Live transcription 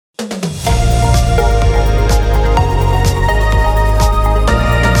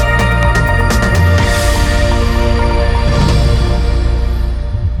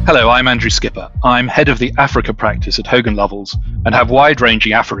Hello, I'm Andrew Skipper. I'm head of the Africa practice at Hogan Lovells and have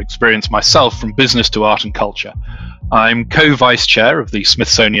wide-ranging Africa experience myself from business to art and culture. I'm co-vice chair of the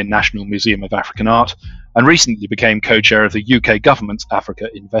Smithsonian National Museum of African Art and recently became co-chair of the UK government's Africa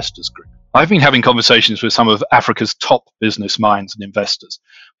Investors Group. I've been having conversations with some of Africa's top business minds and investors,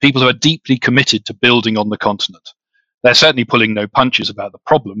 people who are deeply committed to building on the continent. They're certainly pulling no punches about the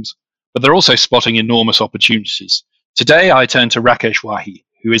problems, but they're also spotting enormous opportunities. Today, I turn to Rakesh Wahi,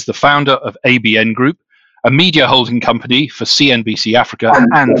 who is the founder of ABN Group, a media holding company for CNBC Africa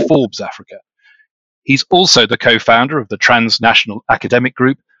and Forbes Africa. He's also the co-founder of the Transnational Academic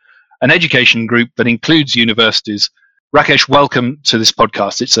Group, an education group that includes universities. Rakesh, welcome to this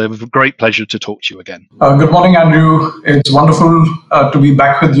podcast. It's a great pleasure to talk to you again. Good morning, Andrew. It's wonderful to be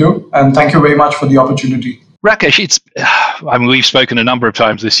back with you, and thank you very much for the opportunity. Rakesh, we've spoken a number of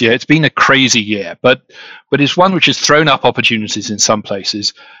times this year. It's been a crazy year, but it's one which has thrown up opportunities in some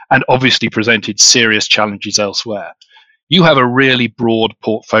places and obviously presented serious challenges elsewhere. You have a really broad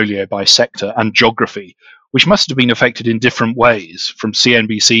portfolio by sector and geography, which must have been affected in different ways, from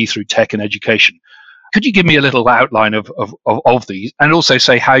CNBC through tech and education. Could you give me a little outline of these, and also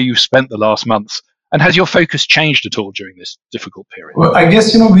say how you've spent the last months? And has your focus changed at all during this difficult period? Well, I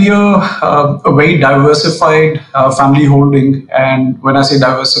guess, we are a very diversified family holding. And when I say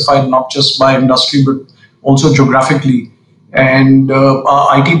diversified, not just by industry, but also geographically. And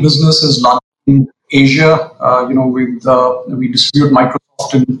our IT business is largely in Asia. We distribute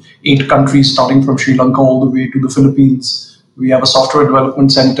Microsoft in 8 countries, starting from Sri Lanka all the way to the Philippines. We have a software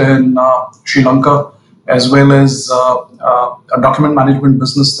development center in Sri Lanka, as well as a document management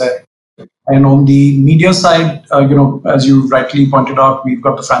business there. And on the media side, as you rightly pointed out, we've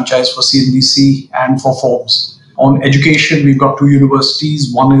got the franchise for CNBC and for Forbes. On education, we've got 2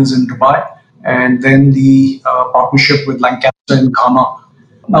 universities. One is in Dubai, and then the partnership with Lancaster in Ghana.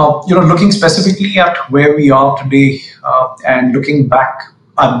 Now, looking specifically at where we are today and looking back,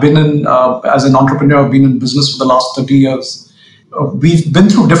 I've been as an entrepreneur, I've been in business for the last 30 years. We've been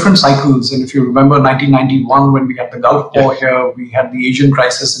through different cycles. And if you remember 1991, when we had the Gulf War here, we had the Asian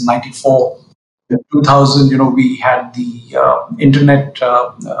crisis in 94. In 2000, we had the internet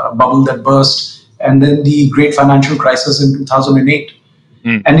bubble that burst, and then the great financial crisis in 2008.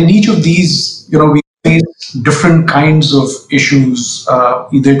 And in each of these, we faced different kinds of issues.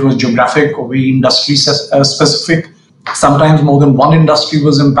 Either it was geographic or very industry specific. Sometimes more than one industry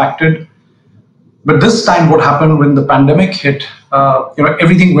was impacted. But this time, what happened when the pandemic hit,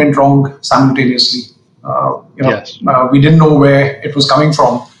 everything went wrong simultaneously. We didn't know where it was coming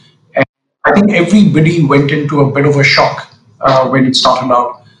from. And I think everybody went into a bit of a shock when it started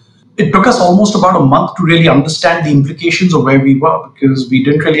out. It took us almost about a month to really understand the implications of where we were, because we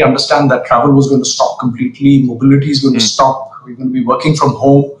didn't really understand that travel was going to stop completely, mobility is going to stop, we're going to be working from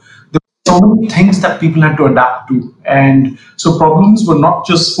home. There were so many things that people had to adapt to. And so problems were not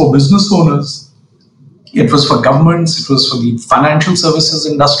just for business owners, it was for governments, it was for the financial services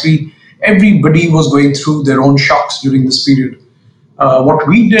industry. Everybody was going through their own shocks during this period. What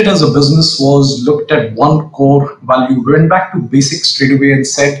we did as a business was looked at one core value. We went back to basics straight away and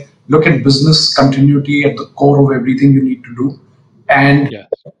said, look at business continuity at the core of everything you need to do, and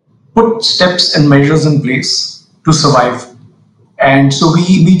put steps and measures in place to survive. And so we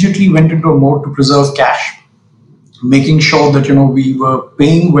immediately went into a mode to preserve cash, making sure that we were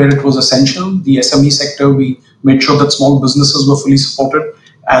paying where it was essential. The SME sector, we made sure that small businesses were fully supported.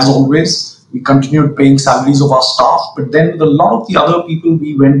 As always, we continued paying salaries of our staff, but then with a lot of the other people,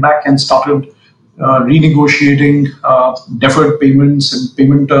 we went back and started renegotiating deferred payments and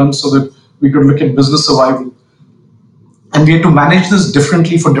payment terms so that we could look at business survival. And we had to manage this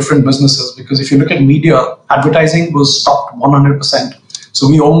differently for different businesses, because if you look at media, advertising was stopped 100%. So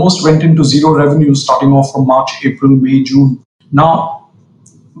we almost went into zero revenue starting off from March, April, May, June. Now,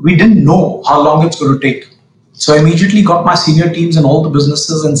 we didn't know how long it's going to take. So I immediately got my senior teams in all the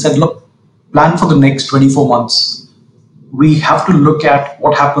businesses and said, look, plan for the next 24 months. We have to look at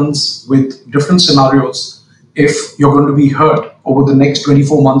what happens with different scenarios if you're going to be hurt over the next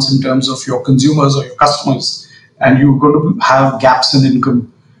 24 months in terms of your consumers or your customers, and you're going to have gaps in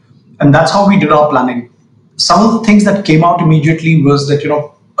income. And that's how we did our planning. Some of the things that came out immediately was that,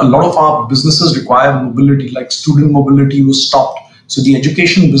 a lot of our businesses require mobility, like student mobility was stopped. So the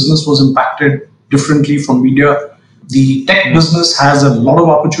education business was impacted differently from media. The tech business has a lot of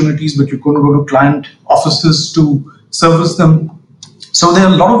opportunities, but you couldn't go to client offices to service them. So there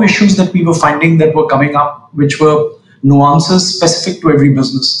are a lot of issues that we were finding that were coming up, which were nuances specific to every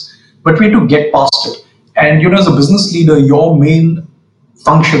business. But we had to get past it. And, as a business leader, your main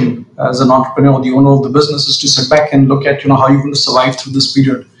function as an entrepreneur, the owner of the business, is to sit back and look at, how you're going to survive through this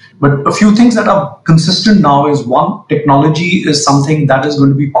period. But a few things that are consistent now is one, technology is something that is going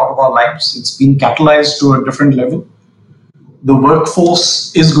to be part of our lives. It's been catalyzed to a different level. The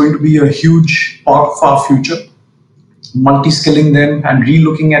workforce is going to be a huge part of our future. Multi-skilling them and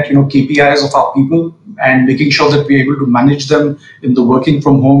re-looking at KPIs of our people and making sure that we're able to manage them in the working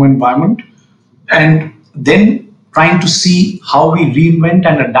from home environment, and then trying to see how we reinvent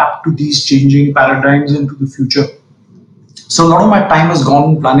and adapt to these changing paradigms into the future. So a lot of my time has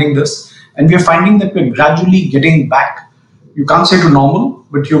gone planning this, and we are finding that we're gradually getting back. You can't say to normal,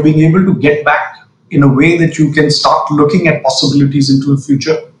 but you're being able to get back in a way that you can start looking at possibilities into the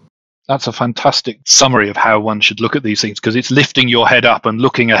future. That's a fantastic summary of how one should look at these things, because it's lifting your head up and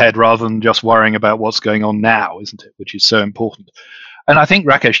looking ahead rather than just worrying about what's going on now, isn't it? Which is so important. And I think,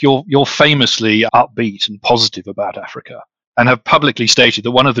 Rakesh, you're famously upbeat and positive about Africa, and have publicly stated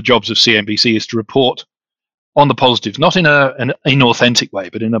that one of the jobs of CNBC is to report on the positives, not in an inauthentic way,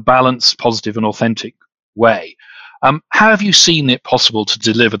 but in a balanced, positive and authentic way. How have you seen it possible to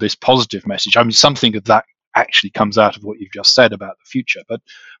deliver this positive message? I mean, something of that actually comes out of what you've just said about the future, but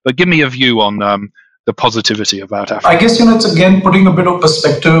give me a view on the positivity about Africa. I guess it's again putting a bit of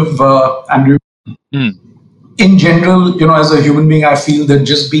perspective, Andrew. In general, as a human being, I feel that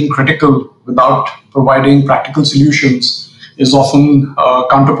just being critical without providing practical solutions is often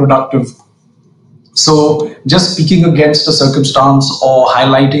counterproductive. So just speaking against a circumstance or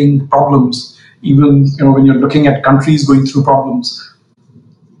highlighting problems, even when you're looking at countries going through problems,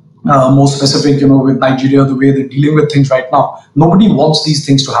 more specific, with Nigeria, the way they're dealing with things right now, nobody wants these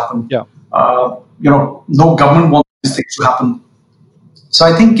things to happen. Yeah. No government wants these things to happen. So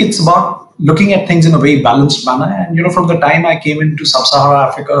I think it's about looking at things in a very balanced manner. And, from the time I came into Sub-Saharan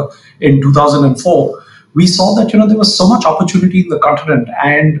Africa in 2004, we saw that, there was so much opportunity in the continent.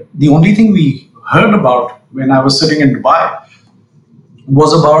 And the only thing we heard about when I was sitting in Dubai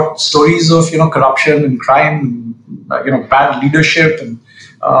was about stories of, corruption and crime, and, bad leadership.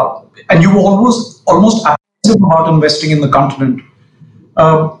 And you were almost apprehensive about investing in the continent.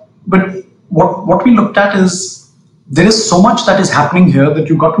 But what we looked at is there is so much that is happening here that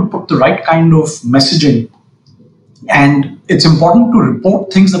you got to put the right kind of messaging. And it's important to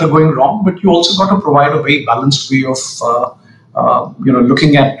report things that are going wrong, but you also got to provide a very balanced way of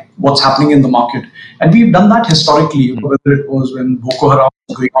looking at what's happening in the market. And we've done that historically, whether it was when Boko Haram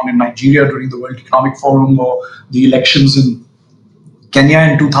was going on in Nigeria during the World Economic Forum or the elections in Kenya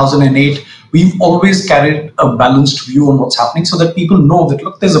in 2008. We've always carried a balanced view on what's happening so that people know that,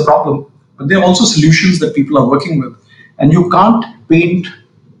 look, there's a problem, but there are also solutions that people are working with. And you can't paint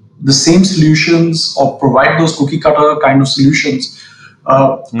the same solutions or provide those cookie cutter kind of solutions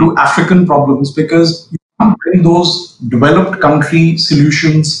to African problems, because you can't bring those developed country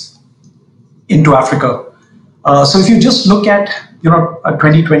solutions into Africa. So if you just look at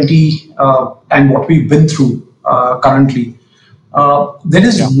 2020 and what we've been through currently, there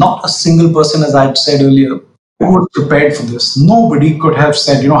is not a single person, as I had said earlier, who was prepared for this. Nobody could have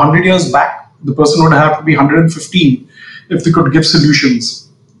said, 100 years back, the person would have to be 115 if they could give solutions.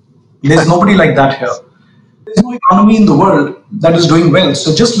 There's nobody like that here. There's no economy in the world that is doing well.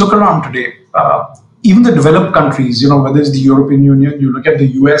 So just look around today. Even the developed countries, whether it's the European Union, you look at the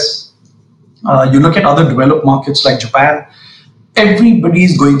US, you look at other developed markets like Japan, everybody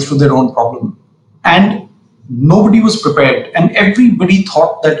is going through their own problem. And nobody was prepared. And everybody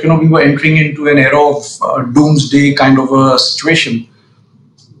thought that, we were entering into an era of doomsday kind of a situation.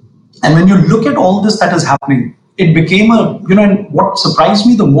 And when you look at all this that is happening, it became and what surprised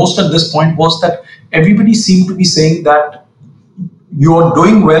me the most at this point was that everybody seemed to be saying that you're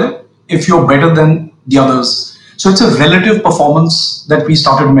doing well if you're better than the others. So it's a relative performance that we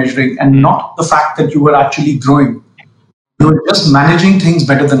started measuring, and not the fact that you were actually growing. You were just managing things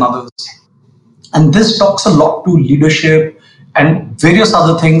better than others. And this talks a lot to leadership and various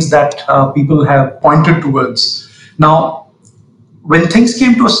other things that people have pointed towards. Now, when things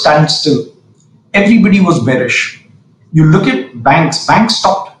came to a standstill, everybody was bearish. You look at banks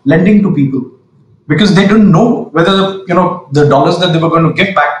stopped lending to people because they didn't know whether the dollars that they were going to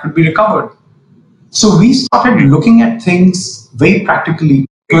get back could be recovered. So we started looking at things very practically.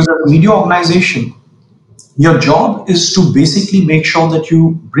 Because as a media organization, your job is to basically make sure that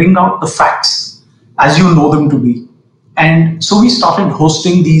you bring out the facts as you know them to be. And so we started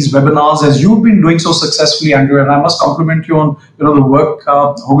hosting these webinars, as you've been doing so successfully, Andrew, and I must compliment you on the work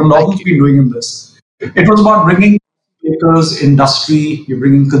Hogan Lovells been doing in this. It was about bringing makers, industry, you're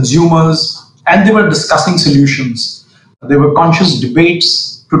bringing consumers, and they were discussing solutions. There were conscious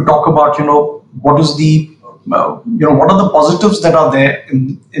debates to talk about, what is the, what are the positives that are there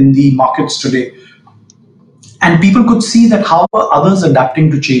in the markets today. and people could see that how were others adapting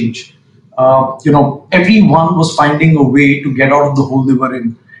to change. Everyone was finding a way to get out of the hole they were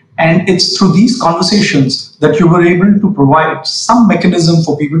in, and it's through these conversations that you were able to provide some mechanism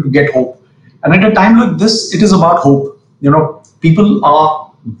for people to get hope. And at a time like this, it is about hope. People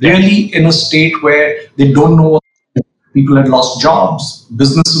are really in a state where they don't know what. People had lost jobs,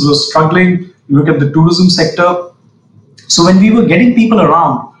 businesses were struggling. You look at the tourism sector. So when we were getting people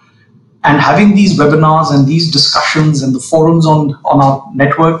around and having these webinars and these discussions and the forums on our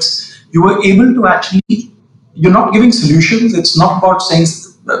networks, you were able to actually, you're not giving solutions. It's not about saying,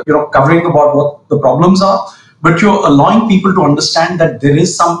 covering about what the problems are, but you're allowing people to understand that there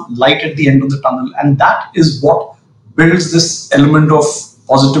is some light at the end of the tunnel. And that is what builds this element of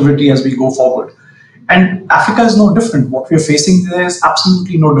positivity as we go forward. And Africa is no different. What we're facing there is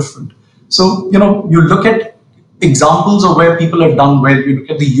absolutely no different. So, you look at examples of where people have done well. You look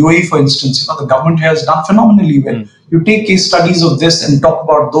at the UAE, for instance, the government here has done phenomenally well. You take case studies of this and talk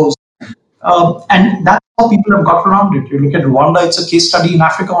about those. And that's how people have got around it. You look at Rwanda, it's a case study in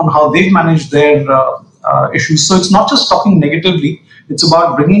Africa on how they've managed their issues. So it's not just talking negatively, it's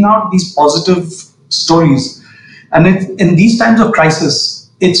about bringing out these positive stories. And in these times of crisis,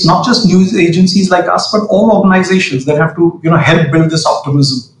 it's not just news agencies like us, but all organizations that have to help build this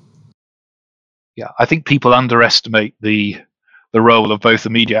optimism. Yeah, I think people underestimate the role of both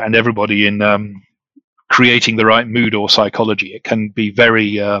the media and everybody in creating the right mood or psychology. It can be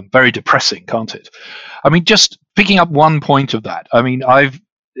very very depressing, can't it? I mean, just picking up one point of that. I mean, a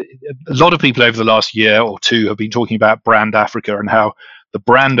lot of people over the last year or two have been talking about brand Africa and how the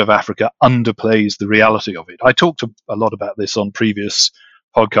brand of Africa underplays the reality of it. I talked a lot about this on previous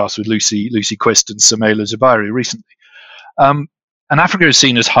podcasts with Lucy Quist and Sumaila Zubairi recently. And Africa is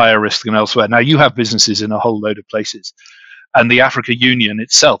seen as higher risk than elsewhere. Now, you have businesses in a whole load of places. And the Africa Union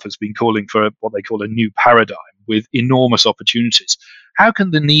itself has been calling for what they call a new paradigm with enormous opportunities. How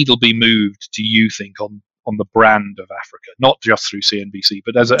can the needle be moved, do you think, on the brand of Africa, not just through CNBC,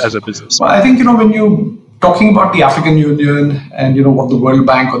 but as a business? Well, I think, when you're talking about the African Union and, what the World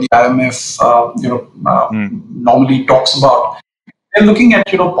Bank or the IMF, normally talks about, they're looking at,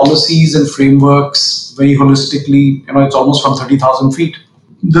 policies and frameworks very holistically. It's almost from 30,000 feet.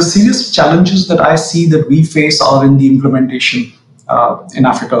 The serious challenges that I see that we face are in the implementation in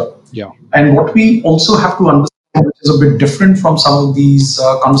Africa. Yeah. And what we also have to understand, which is a bit different from some of these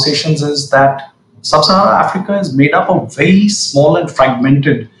conversations, is that Sub-Saharan Africa is made up of very small and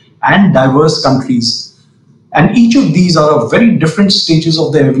fragmented and diverse countries. And each of these are at very different stages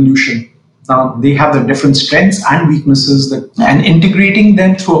of their evolution. Now, they have their different strengths and weaknesses, and integrating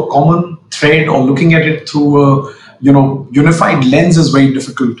them through a common thread or looking at it through a unified lens is very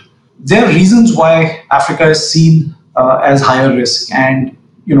difficult. There are reasons why Africa is seen as higher risk, and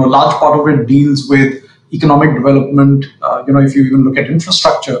large part of it deals with economic development. If you even look at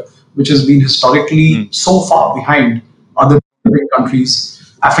infrastructure, which has been historically so far behind other big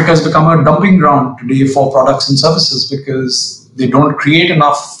countries, Africa has become a dumping ground today for products and services because they don't create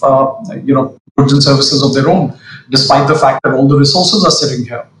enough, goods and services of their own, despite the fact that all the resources are sitting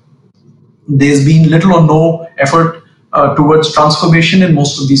here. There's been little or no effort towards transformation in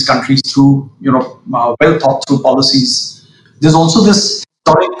most of these countries through, well thought through policies. There's also this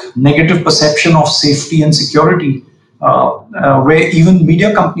historic negative perception of safety and security, where even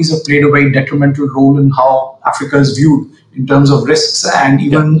media companies have played a very detrimental role in how Africa is viewed in terms of risks and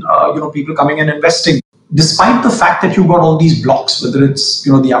even, people coming and investing. Despite the fact that you've got all these blocks, whether it's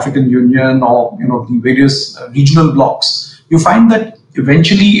the African Union or the various regional blocks, you find that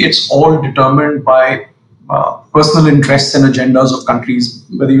eventually it's all determined by personal interests and agendas of countries.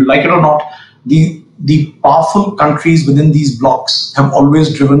 Whether you like it or not, the powerful countries within these blocks have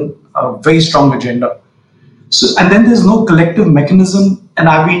always driven a very strong agenda. So, and then there's no collective mechanism. And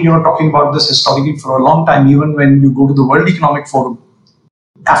I've been talking about this historically for a long time. Even when you go to the World Economic Forum,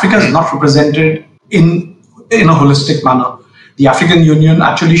 Africa is not represented in a holistic manner. The African Union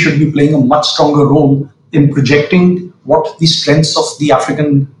actually should be playing a much stronger role in projecting what the strengths of the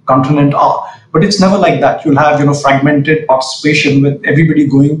African continent are. But it's never like that. You'll have fragmented participation with everybody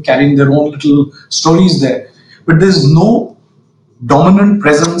carrying their own little stories there. But there's no dominant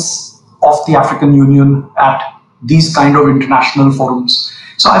presence of the African Union at these kind of international forums.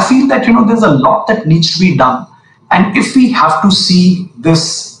 So I feel that there's a lot that needs to be done. And if we have to see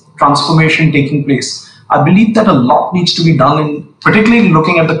this transformation taking place, I believe that a lot needs to be done, in particularly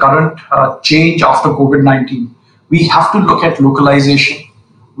looking at the current change after COVID-19. We have to look at localization.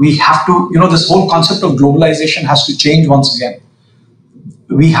 We have to, this whole concept of globalization has to change once again.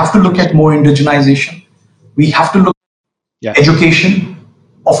 We have to look at more indigenization. We have to look at education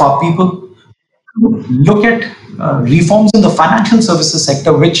of our people. to look at reforms in the financial services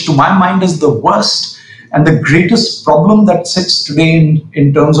sector, which to my mind is the worst and the greatest problem that sits today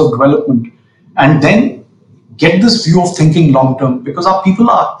in terms of development. And then get this view of thinking long term, because our people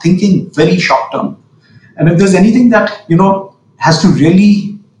are thinking very short term. And if there's anything that has to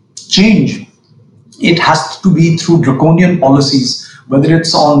really change, it has to be through draconian policies, whether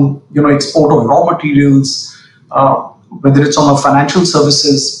it's on export of raw materials, whether it's on our financial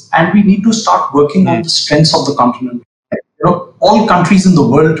services, and we need to start working on the strengths of the continent. All countries in the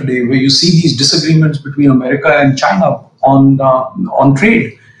world today, where you see these disagreements between America and China on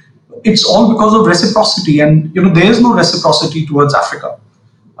trade, it's all because of reciprocity, and there is no reciprocity towards Africa.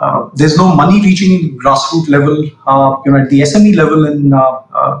 There's no money reaching grassroots level, at the SME level in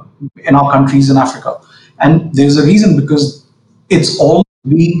our countries in Africa, and there's a reason, because it's all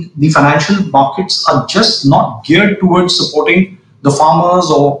the financial markets are just not geared towards supporting the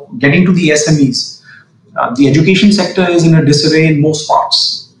farmers or getting to the SMEs. The education sector is in a disarray in most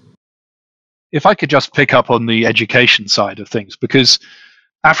parts. If I could just pick up on the education side of things, because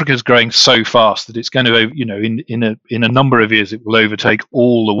Africa is growing so fast that it's going to, in a number of years, it will overtake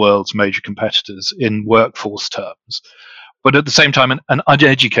all the world's major competitors in workforce terms. But at the same time, an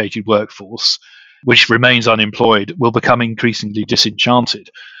uneducated workforce, which remains unemployed, will become increasingly disenchanted.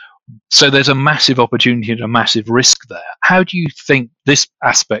 So there's a massive opportunity and a massive risk there. How do you think this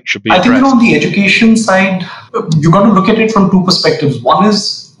aspect should be addressed? I think on the education side, you've got to look at it from two perspectives. One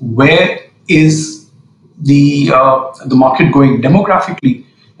is, where is the market going demographically?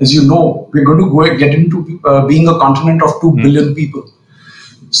 As you know, we're going to get into being a continent of 2 billion people.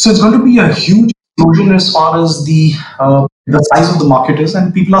 So it's going to be a huge explosion as far as the size of the market is,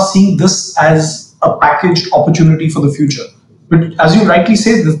 and people are seeing this as a packaged opportunity for the future. But as you rightly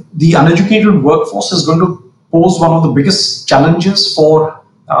say, the uneducated workforce is going to pose one of the biggest challenges for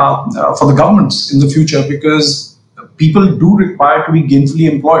the governments in the future, because people do require to be gainfully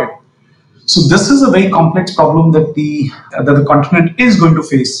employed. So this is a very complex problem that the continent is going to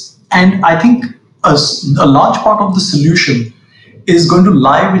face. And I think a large part of the solution is going to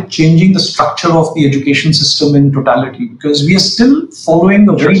lie with changing the structure of the education system in totality, because we are still following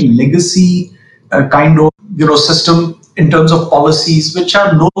a very legacy kind of system in terms of policies which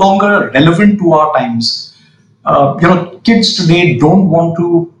are no longer relevant to our times. Kids today don't want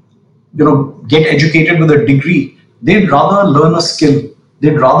to get educated with a degree. They'd rather learn a skill.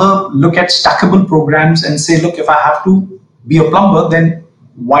 They'd rather look at stackable programs and say, look, if I have to be a plumber, then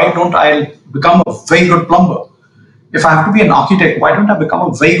why don't I become a very good plumber? If I have to be an architect, why don't I become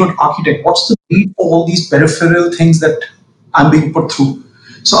a very good architect? What's the need for all these peripheral things that I'm being put through?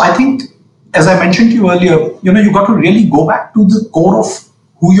 So I think, as I mentioned to you earlier, you've got to really go back to the core of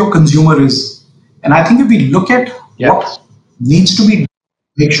who your consumer is. And I think if we look at what needs to be done,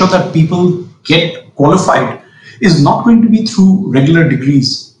 make sure that people get qualified, is not going to be through regular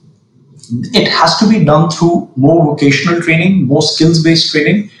degrees. It has to be done through more vocational training, more skills-based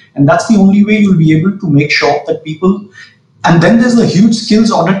training, and that's the only way you'll be able to make sure that people. And then there's a huge skills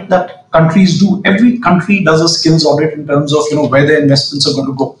audit that countries do. Every country does a skills audit in terms of where their investments are going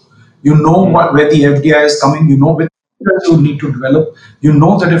to go. Where the FDI is coming. Which you need to develop.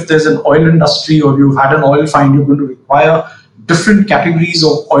 That if there's an oil industry or you've had an oil find, you're going to require different categories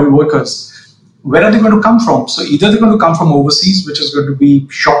of oil workers. Where are they going to come from? So either they're going to come from overseas, which is going to be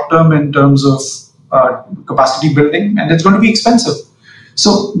short term in terms of capacity building, and it's going to be expensive.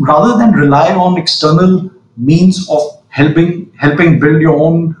 So rather than rely on external means of helping build your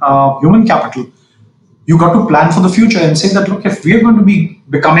own human capital, you got to plan for the future and say that, look, if we are going to be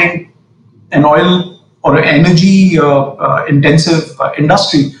becoming an oil or an energy intensive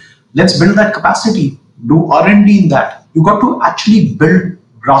industry, let's build that capacity, do R&D in that. You got to actually build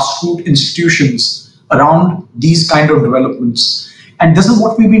grassroots institutions around these kind of developments. And this is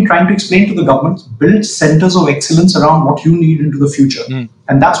what we've been trying to explain to the government: build centers of excellence around what you need into the future.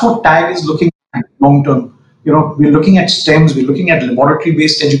 And that's what TAG is looking at long term. We're looking at STEMs, we're looking at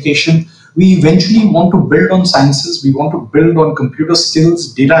laboratory-based education. We eventually want to build on sciences, we want to build on computer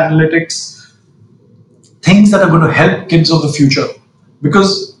skills, data analytics, things that are going to help kids of the future.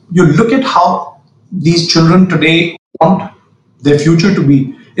 Because you look at how these children today want their future to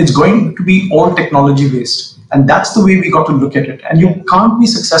be, it's going to be all technology based. And that's the way we got to look at it. And you can't be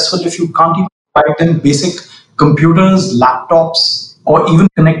successful if you can't even provide them basic computers, laptops, or even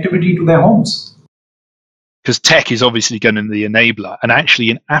connectivity to their homes. Because tech is obviously going to be the enabler, and actually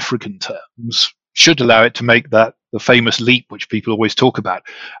in African terms should allow it to make the famous leap which people always talk about.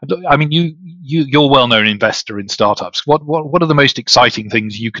 I mean, you're a well-known investor in startups. What are the most exciting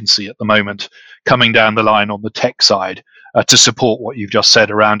things you can see at the moment coming down the line on the tech side to support what you've just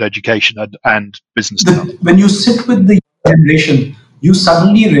said around education and business development? When you sit with the generation, you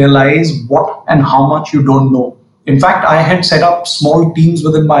suddenly realize what and how much you don't know. In fact, I had set up small teams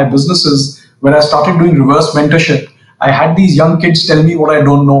within my businesses where I started doing reverse mentorship. I had these young kids tell me what I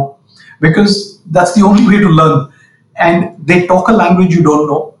don't know because that's the only way to learn. And they talk a language you don't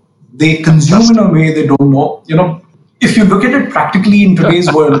know. They consume in a way they don't know. If you look at it practically in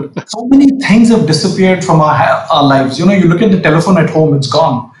today's world, so many things have disappeared from our lives. You look at the telephone at home, it's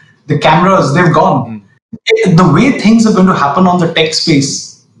gone. The cameras, they've gone. The way things are going to happen on the tech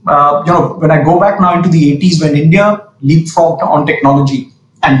space, when I go back now into the 80s when India leapfrogged on technology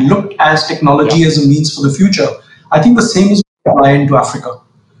and looked as technology as a means for the future, I think the same is apply into Africa.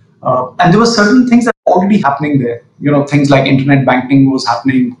 And there were certain things that were already happening there. Things like internet banking was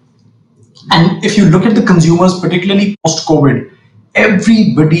happening. And if you look at the consumers, particularly post-COVID,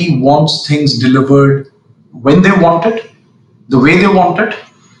 everybody wants things delivered when they want it, the way they want it.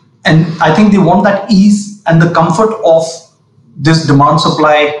 And I think they want that ease and the comfort of this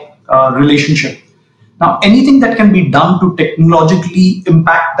demand-supply relationship. Now, anything that can be done to technologically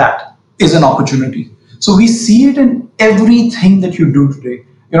impact that is an opportunity. So we see it in everything that you do today.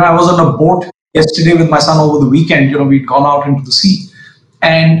 I was on a boat yesterday with my son over the weekend. We'd gone out into the sea.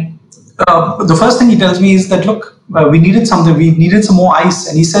 And the first thing he tells me is that, look, we needed something. We needed some more ice.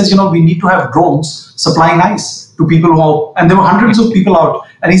 And he says, we need to have drones supplying ice to people and there were hundreds of people out.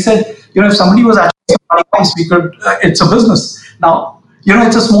 And he said, if somebody was actually supplying ice, we could, it's a business. Now,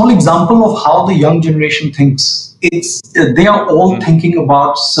 it's a small example of how the young generation thinks. They are all thinking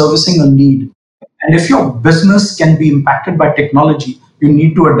about servicing a need. And if your business can be impacted by technology, you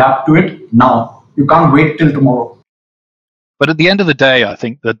need to adapt to it now. You can't wait till tomorrow. But at the end of the day, I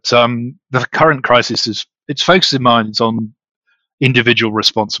think that the current crisis its focus in mind is on individual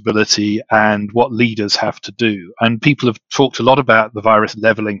responsibility and what leaders have to do. And people have talked a lot about the virus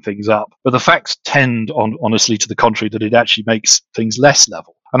leveling things up, but the facts tend, honestly, to the contrary, that it actually makes things less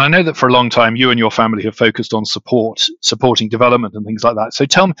level. And I know that for a long time, you and your family have focused on supporting development and things like that. So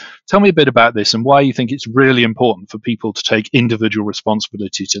tell me a bit about this and why you think it's really important for people to take individual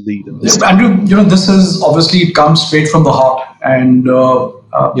responsibility to lead in this. Andrew, this is obviously, it comes straight from the heart. And,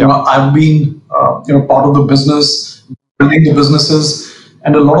 I've been, part of the business, building the businesses.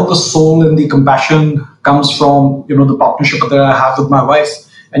 And a lot of the soul and the compassion comes from, the partnership that I have with my wife.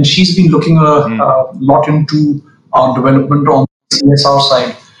 And she's been looking a lot into our development on the CSR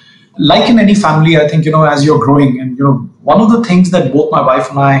side. Like in any family, I think, as you're growing, and, one of the things that both my wife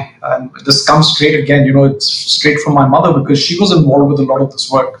and I, and this comes straight again, it's straight from my mother because she was involved with a lot of this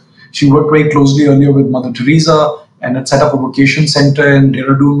work. She worked very closely earlier with Mother Teresa and had set up a vocation center in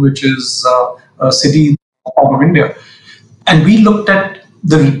Dehradun, which is a city of India. And we looked at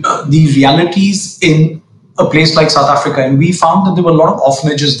the realities in a place like South Africa, and we found that there were a lot of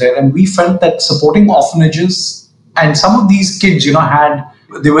orphanages there, and we felt that supporting orphanages, and some of these kids,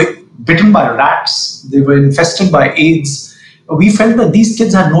 they were bitten by rats, they were infested by AIDS. We felt that these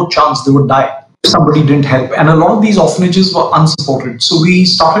kids had no chance, they would die if somebody didn't help. And a lot of these orphanages were unsupported. So we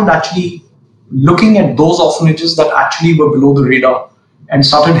started actually looking at those orphanages that actually were below the radar and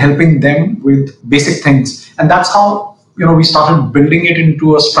started helping them with basic things. And that's how, we started building it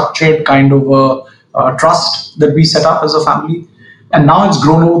into a structured kind of a trust that we set up as a family. And now it's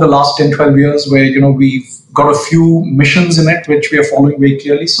grown over the last 10, 12 years where, we've got a few missions in it, which we are following very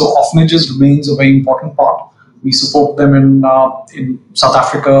clearly. So orphanages remains a very important part. We support them in South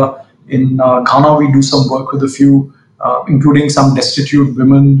Africa. In Ghana, we do some work with a few, including some destitute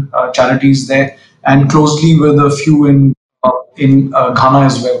women charities there, and closely with a few in Ghana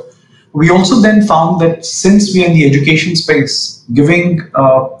as well. We also then found that since we are in the education space, giving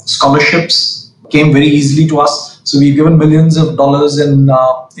scholarships came very easily to us. So we've given millions of dollars in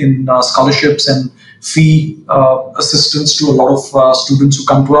scholarships and fee assistance to a lot of students who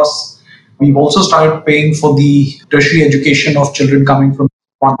come to us. We've also started paying for the tertiary education of children coming from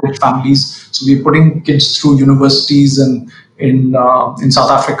disadvantaged families. So we're putting kids through universities in South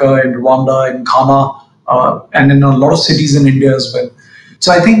Africa, in Rwanda, in Ghana, and in a lot of cities in India as well.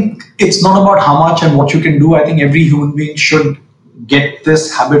 So I think it's not about how much and what you can do. I think every human being should get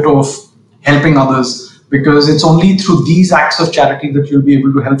this habit of helping others, because it's only through these acts of charity that you'll be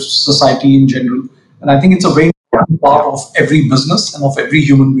able to help society in general. And I think it's a very important part of every business and of every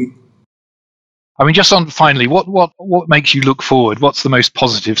human being. I mean, just on finally, what makes you look forward? What's the most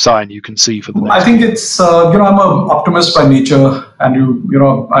positive sign you can see for the next? I think it's I'm an optimist by nature, and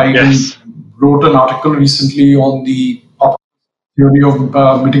I wrote an article recently on the theory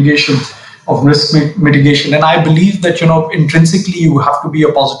of mitigation, of risk mitigation, and I believe that intrinsically you have to be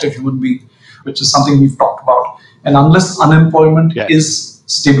a positive human being, which is something we've talked about. And unless unemployment is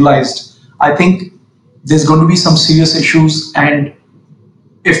stabilized, I think there's going to be some serious issues. And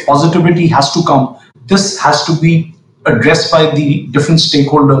if positivity has to come, this has to be addressed by the different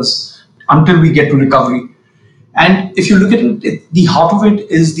stakeholders until we get to recovery. And if you look at it, the heart of it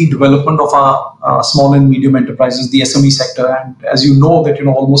is the development of our small and medium enterprises, the SME sector. And as you know, that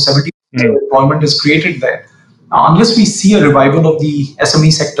almost 70% of employment is created there. Now, unless we see a revival of the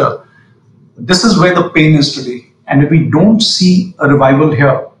SME sector, this is where the pain is today. And if we don't see a revival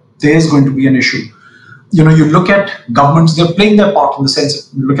here, there is going to be an issue. You look at governments, they're playing their part in the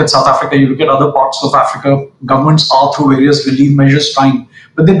sense, you look at South Africa, you look at other parts of Africa, governments are through various relief measures trying,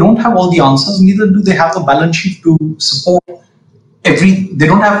 but they don't have all the answers, neither do they have the balance sheet to support they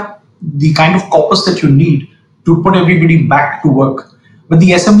don't have the kind of corpus that you need to put everybody back to work. But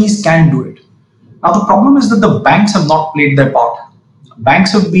the SMEs can do it. Now, the problem is that the banks have not played their part.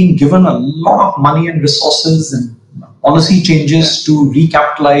 Banks have been given a lot of money and resources and policy changes to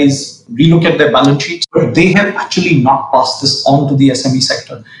recapitalize, relook at their balance sheets, but they have actually not passed this on to the SME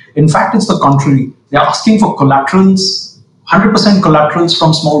sector. In fact, it's the contrary. They're asking for collaterals, 100% collaterals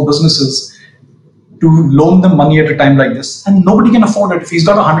from small businesses to loan them money at a time like this. And nobody can afford it. If he's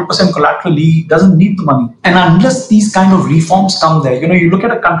got 100% collateral, he doesn't need the money. And unless these kind of reforms come there, you look at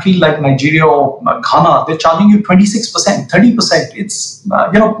a country like Nigeria or Ghana, they're charging you 26%, 30%. It's,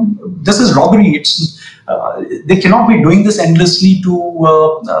 this is robbery. It's they cannot be doing this endlessly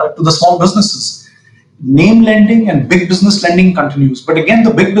to the small businesses. Name lending and big business lending continues. But again,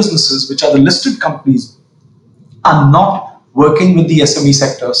 the big businesses, which are the listed companies, are not working with the SME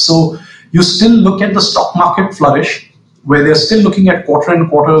sector. So you still look at the stock market flourish, where they're still looking at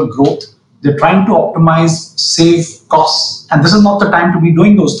quarter-on-quarter growth. They're trying to optimize, save costs, and this is not the time to be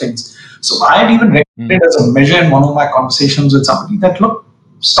doing those things. So I had even recommended as a measure in one of my conversations with somebody that, look,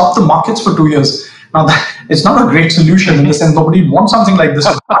 stop the markets for 2 years. Now, it's not a great solution in the sense nobody wants something like this,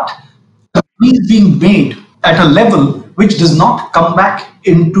 but the money is being made at a level which does not come back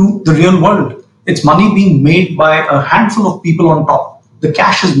into the real world. It's money being made by a handful of people on top. The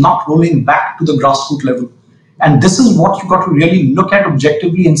cash is not rolling back to the grassroots level. And this is what you've got to really look at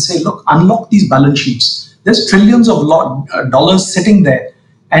objectively and say, look, unlock these balance sheets. There's trillions of dollars sitting there,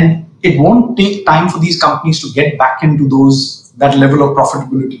 and it won't take time for these companies to get back into that level of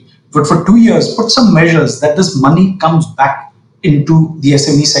profitability. But for 2 years, put some measures that this money comes back into the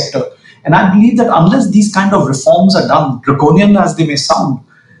SME sector. And I believe that unless these kind of reforms are done, draconian as they may sound,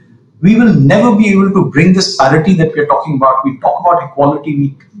 we will never be able to bring this parity that we're talking about. We talk about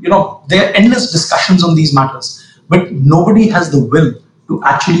equality. There are endless discussions on these matters, but nobody has the will to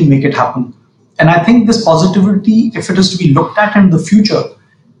actually make it happen. And I think this positivity, if it is to be looked at in the future,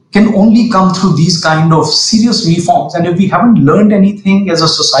 can only come through these kind of serious reforms. And if we haven't learned anything as a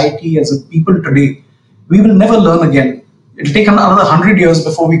society, as a people today, we will never learn again. It'll take another 100 years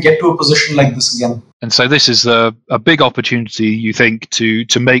before we get to a position like this again. And so this is a big opportunity, you think, to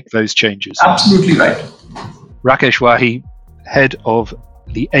make those changes. Absolutely right. Rakesh Wahi, head of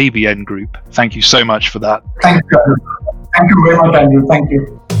the ABN Group. Thank you so much for that. Thank you. Thank you very much, Andrew. Thank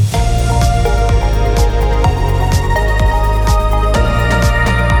you.